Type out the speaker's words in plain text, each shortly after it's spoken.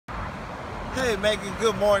Hey Megan,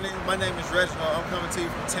 good morning. My name is Reginald. I'm coming to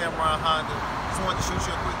you from Tameron Honda. Just wanted to shoot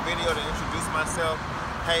you a quick video to introduce myself.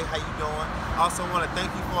 Hey, how you doing? Also want to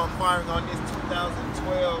thank you for inquiring on this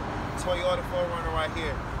 2012 Toyota 4Runner right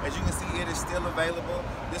here. As you can see, it is still available.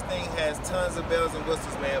 This thing has tons of bells and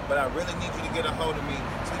whistles, man, but I really need you to get a hold of me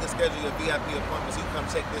so we can schedule your VIP appointment so you can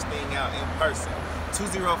come check this thing out in person.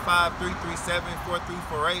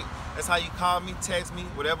 205-337-4348. That's how you call me, text me,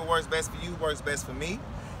 whatever works best for you works best for me.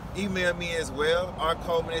 Email me as well,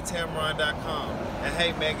 rcoleman@tameron.com. And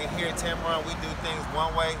hey Megan, here at Tameron, we do things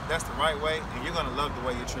one way, that's the right way, and you're gonna love the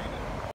way you're treated.